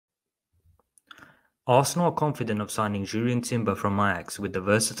Arsenal are confident of signing Jurrien Timber from Ajax, with the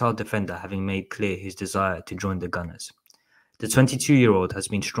versatile defender having made clear his desire to join the Gunners. The 22-year-old has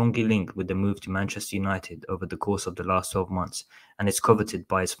been strongly linked with the move to Manchester United over the course of the last 12 months and is coveted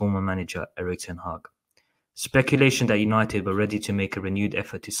by his former manager Erik ten Hag. Speculation that United were ready to make a renewed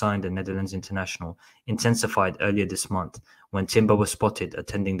effort to sign the Netherlands international intensified earlier this month when Timber was spotted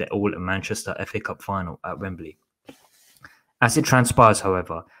attending the All-Manchester FA Cup final at Wembley. As it transpires,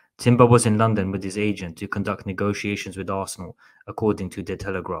 however, Timber was in London with his agent to conduct negotiations with Arsenal, according to The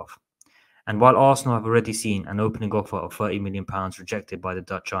Telegraph. And while Arsenal have already seen an opening offer of £30 million rejected by the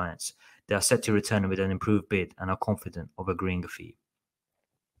Dutch Giants, they are set to return with an improved bid and are confident of agreeing a fee.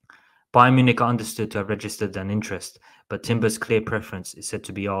 Bayern Munich are understood to have registered an interest, but Timber's clear preference is said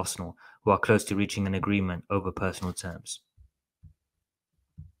to be Arsenal, who are close to reaching an agreement over personal terms.